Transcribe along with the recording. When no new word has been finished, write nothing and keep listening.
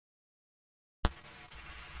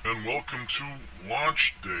And welcome to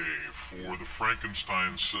launch day for the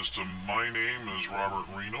Frankenstein system. My name is Robert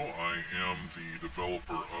Reno. I am the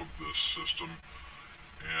developer of this system,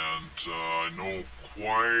 and I know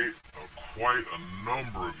quite a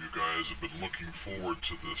number of you guys have been looking forward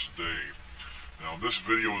to this day. Now, this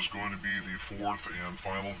video is going to be the fourth and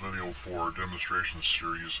final video for our demonstration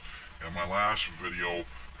series, and my last video,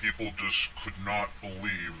 people just could not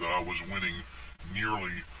believe that I was winning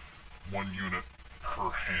nearly 1 unit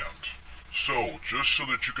per hand. So, just so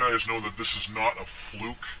that you guys know that this is not a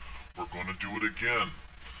fluke, we're going to do it again.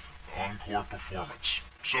 Encore performance.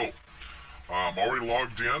 So, I'm already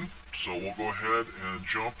logged in, so we'll go ahead and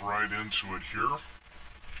jump right into it here.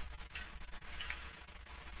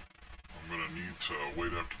 I'm going to need to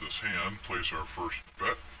wait up to this hand, place our first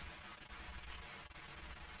bet.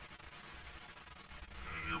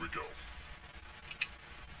 And here we go.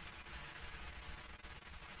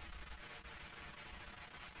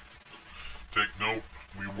 Take note,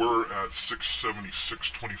 we were at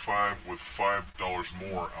 $676.25 with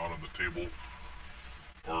 $5 more out on the table,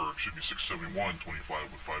 or excuse me,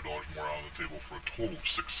 $671.25 with $5 more out on the table for a total of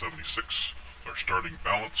 $676. Our starting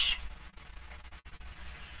balance.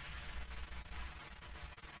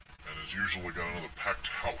 And as usual, we got another packed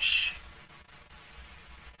house.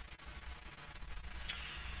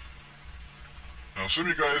 Now, some of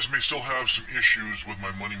you guys may still have some issues with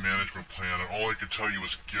my money management plan, and all I can tell you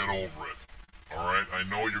is get over it. Alright, I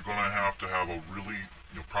know you're going to have a really,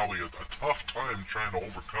 probably a tough time trying to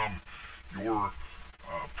overcome your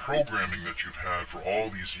programming that you've had for all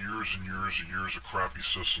these years and years and years of crappy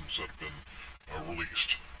systems that have been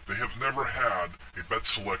released. They have never had a bet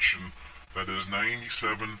selection that is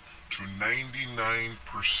 97 to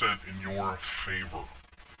 99% in your favor.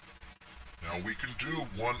 Now, we can do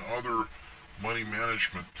one other money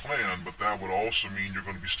management plan, but that would also mean you're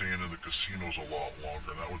going to be staying in the casinos a lot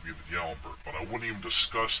longer, and that would be the Gallenberg. But I wouldn't even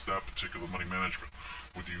discuss that particular money management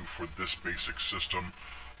with you for this basic system.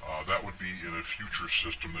 That would be in a future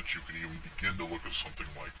system that you can even begin to look at something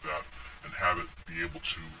like that and have it be able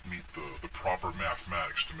to meet the proper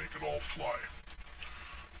mathematics to make it all fly.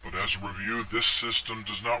 But as a review, this system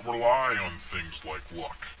does not rely on things like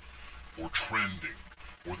luck or trending,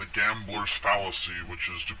 or the gambler's fallacy, which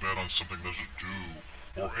is to bet on something that doesn't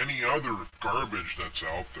do, or any other garbage that's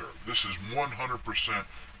out there. This is 100%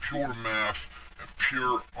 pure math and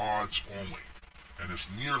pure odds only. And it's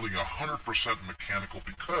nearly 100% mechanical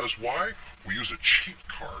because, why? We use a cheat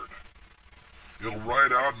card. It'll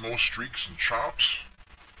ride out most streaks and chops,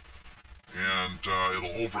 and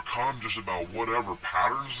it'll overcome just about whatever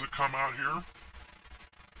patterns that come out here.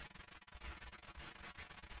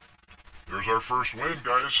 There's our first win,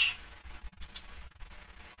 guys.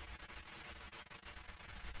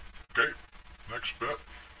 Okay, next bet.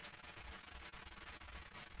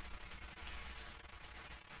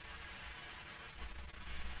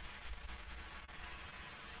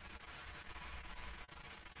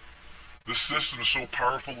 This system is so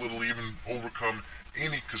powerful it'll even overcome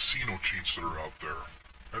any casino cheats that are out there.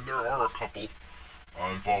 And there are a couple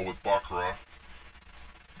involved with Baccarat,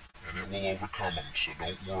 and it will overcome them, so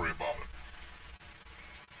don't worry about it.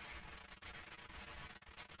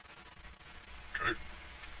 Okay,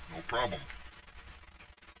 no problem.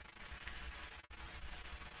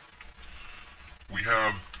 We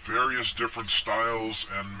have various different styles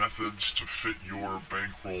and methods to fit your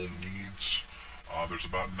bankroll needs. There's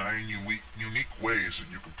about 9 unique ways that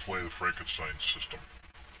you can play the Frankenstein system.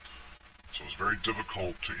 So it's very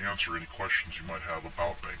difficult to answer any questions you might have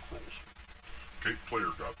about bankrolls. Okay,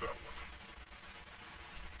 player got that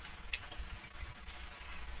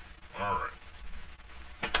one. Alright.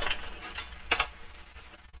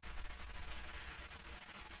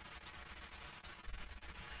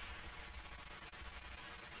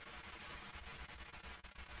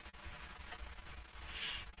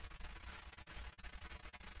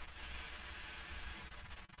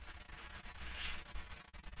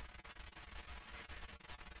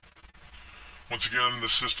 Once again,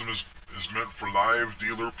 this system is meant for live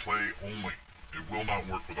dealer play only. It will not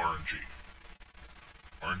work with RNG.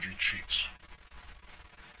 RNG cheats.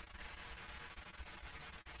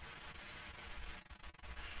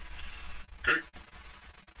 Okay.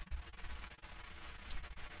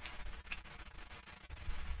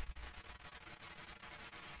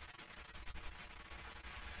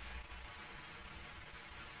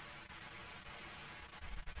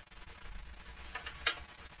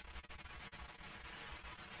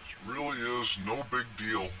 Really is no big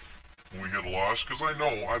deal when we hit a loss, because I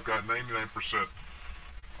know I've got 99%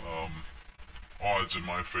 odds in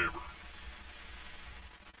my favor.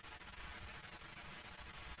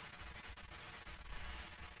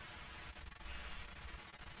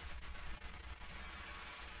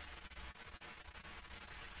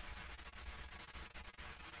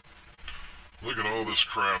 Look at all this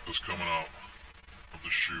crap that's coming out of the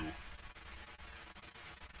shoe.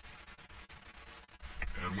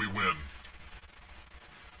 And we win.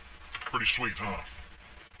 Pretty sweet, huh?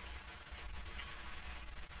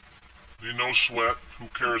 No sweat. Who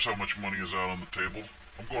cares how much money is out on the table?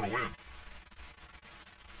 I'm going to win.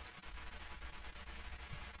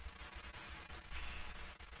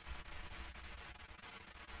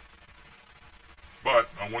 But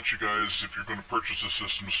I want you guys, if you're going to purchase a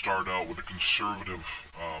system, to start out with a conservative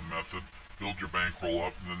method. Build your bankroll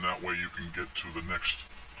up, and then that way you can get to the next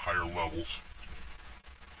higher levels,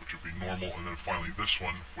 which would be normal, and then finally this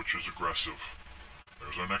one, which is aggressive.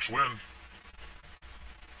 There's our next win.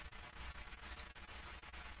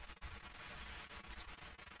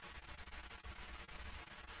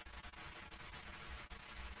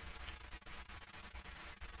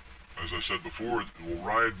 As I said before, we'll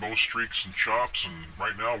ride most streaks and chops, and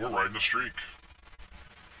right now we're riding a streak.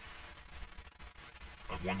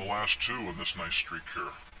 I've won the last two in this nice streak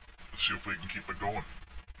here. Let's see if we can keep it going.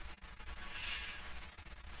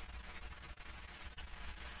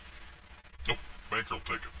 Nope, banker will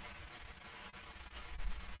take it.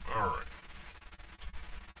 Alright.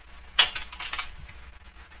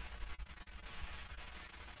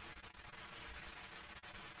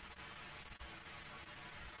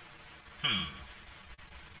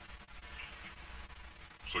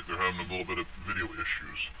 Looks like they're having a little bit of video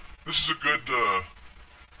issues. This is a good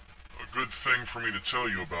thing for me to tell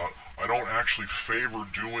you about. I don't actually favor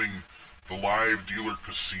doing the live dealer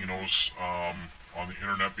casinos on the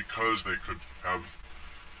internet because they could have,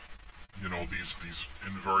 you know, these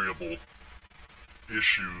invariable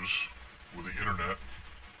issues with the internet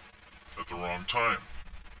at the wrong time.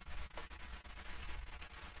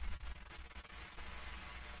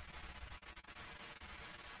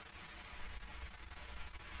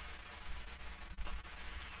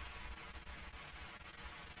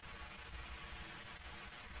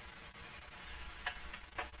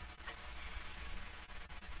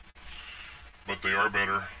 But they are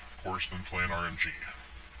better, of course, than playing RNG.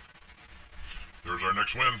 There's our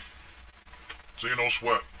next win. See, no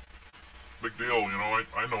sweat. Big deal, you know,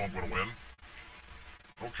 I know I'm going to win.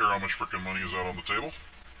 I don't care how much frickin' money is out on the table.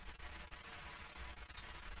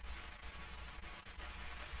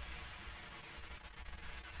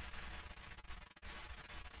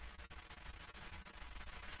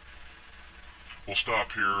 We'll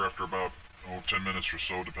stop here after about 10 minutes or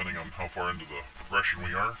so, depending on how far into the progression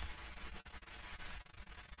we are.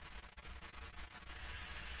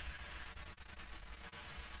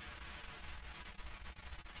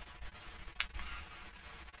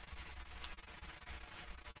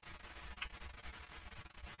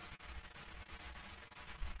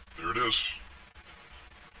 There it is.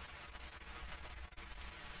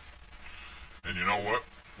 And you know what?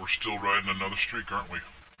 We're still riding another streak, aren't we?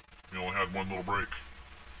 We only had one little break.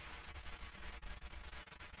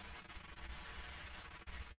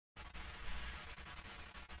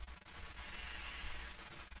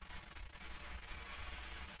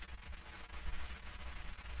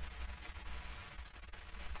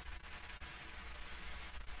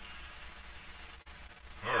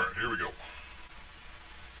 Alright, here we go.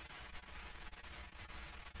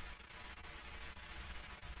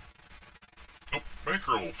 Oh,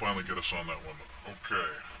 Banker will finally get us on that one. Okay.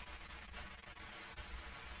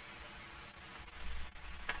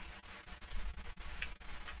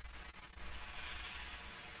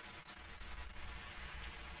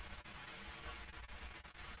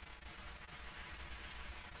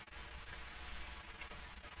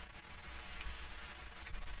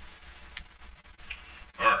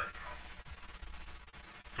 Alright.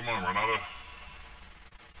 Come on, Renata.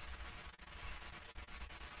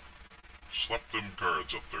 Slap them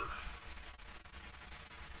cards up there.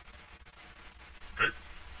 Okay,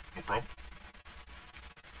 no problem.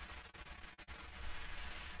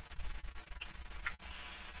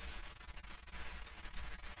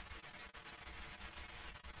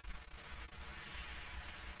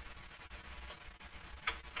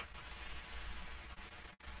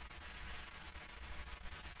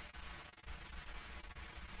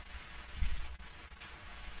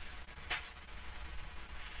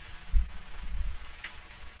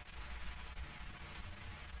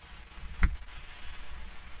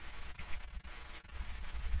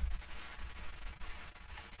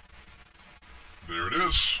 There it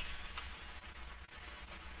is.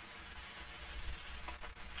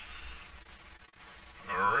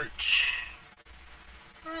 Alright.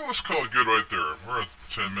 Well, let's call it good right there. We're at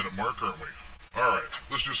the 10-minute mark, aren't we? Alright,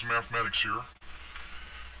 let's do some mathematics here.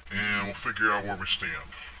 And we'll figure out where we stand.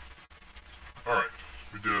 Alright.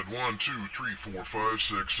 We did 1, 2, 3, 4, 5,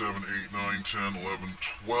 6, 7, 8, 9, 10, 11,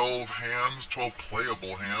 12 hands, 12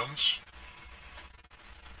 playable hands.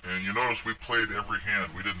 And you notice we played every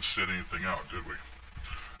hand. We didn't sit anything out, did we?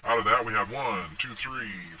 Out of that, we had 1, 2,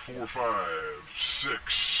 3, 4, 5,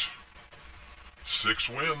 6. 6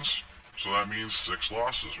 wins. So that means 6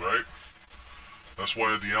 losses, right? That's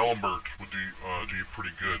why the Allenbert would do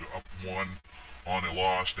pretty good. Up 1 on a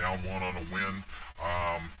loss, down 1 on a win.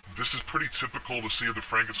 This is pretty typical to see the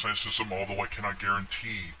Frankenstein system, although I cannot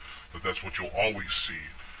guarantee that that's what you'll always see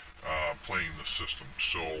playing this system.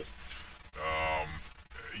 So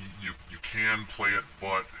you can play it,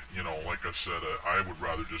 but you know, like I said, I would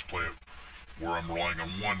rather just play it where I'm relying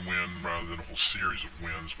on 1 win rather than a whole series of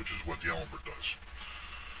wins, which is what the Allenbert does.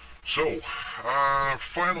 So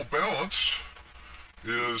final balance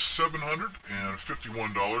is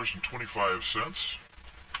 $751.25.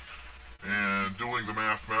 And doing the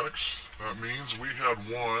mathematics, that means we had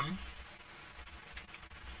won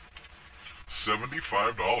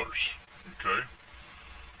 $75. Okay?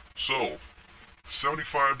 So,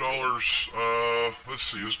 $75, let's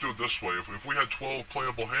see, let's do it this way. If we had 12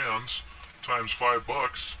 playable hands times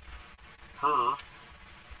 $5 per,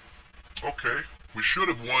 okay, we should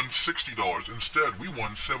have won $60. Instead, we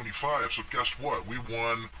won 75. So guess what? We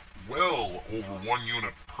won well over 1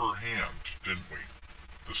 unit per hand, didn't we,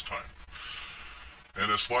 this time? And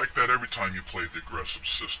it's like that every time you play the aggressive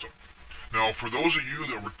system. Now, for those of you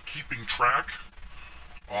that were keeping track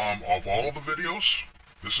of all the videos,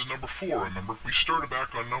 this is number 4. Remember, we started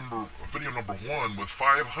back on video number 1 with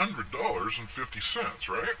 $500.50,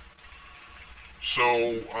 right?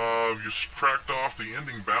 So, you subtract off the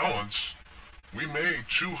ending balance, we made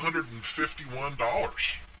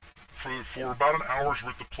 $251 for about an hour's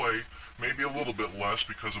worth of play, maybe a little bit less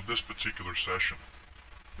because of this particular session.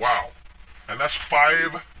 Wow. And that's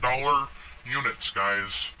 $5 units,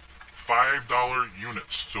 guys. $5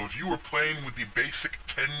 units. So if you were playing with the basic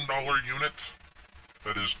 $10 unit,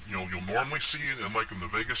 that is, you know, you'll normally see it in, like in the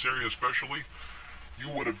Vegas area especially, you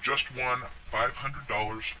would have just won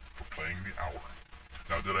 $500 for playing the hour.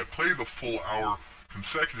 Now, did I play the full hour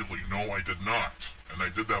consecutively? No, I did not. And I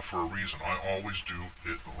did that for a reason. I always do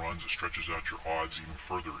hit and runs. It stretches out your odds even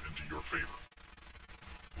further into your favor.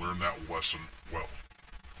 Learn that lesson well.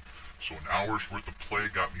 So an hour's worth of play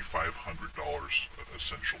got me $500,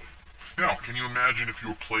 essentially. Now, can you imagine if you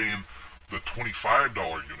were playing the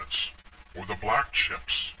 $25 units, or the black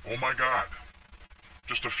chips? Oh my God.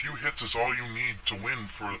 Just a few hits is all you need to win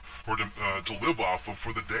or to live off of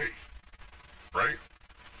for the day. Right?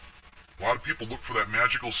 A lot of people look for that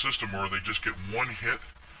magical system where they just get 1 hit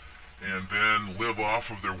and then live off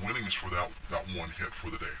of their winnings for that 1 hit for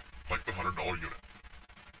the day, like the $100 unit.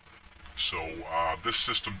 So this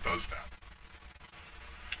system does that.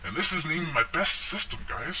 And this isn't even my best system,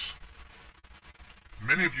 guys.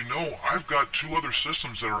 Many of you know I've got 2 other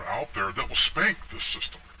systems that are out there that will spank this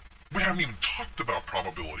system. We haven't even talked about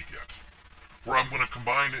probability yet. Where I'm going to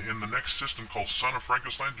combine it in the next system called Son of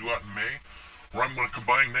Frankenstein, due out in May, where I'm going to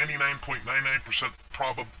combine 99.99%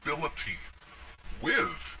 probability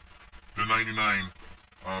with the 99%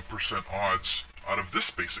 odds out of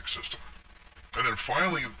this basic system. And then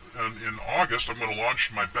finally, in August, I'm going to launch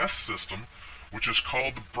my best system, which is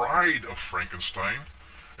called the Bride of Frankenstein.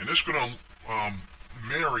 And it's going to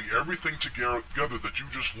marry everything together that you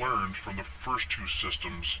just learned from the first 2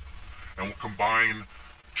 systems, and we'll combine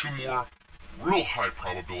 2 more real high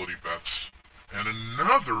probability bets and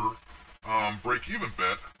another break-even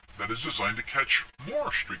bet that is designed to catch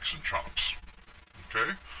more streaks and chops.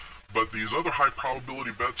 Okay? But these other high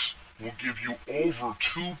probability bets will give you over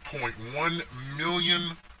 2.1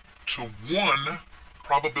 million to 1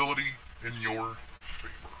 probability in your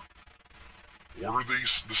favor. Order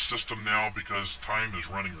the system now because time is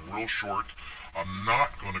running real short. I'm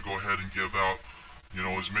not going to go ahead and give out, you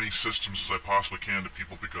know, as many systems as I possibly can to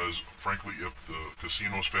people because, frankly, if the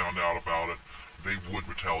casinos found out about it, they would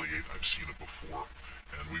retaliate. I've seen it before.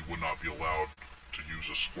 And we would not be allowed to use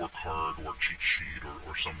a scorecard or cheat sheet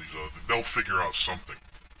or some of these other things. They'll figure out something.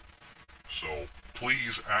 So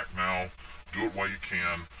please act now. Do it while you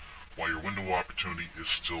can, while your window of opportunity is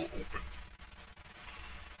still open.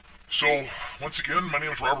 So, once again, my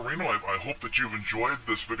name is Robert Reno. I hope that you've enjoyed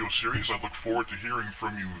this video series. I look forward to hearing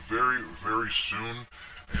from you very, very soon.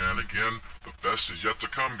 And again, the best is yet to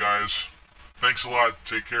come, guys. Thanks a lot.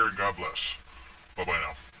 Take care and God bless. Bye-bye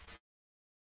now.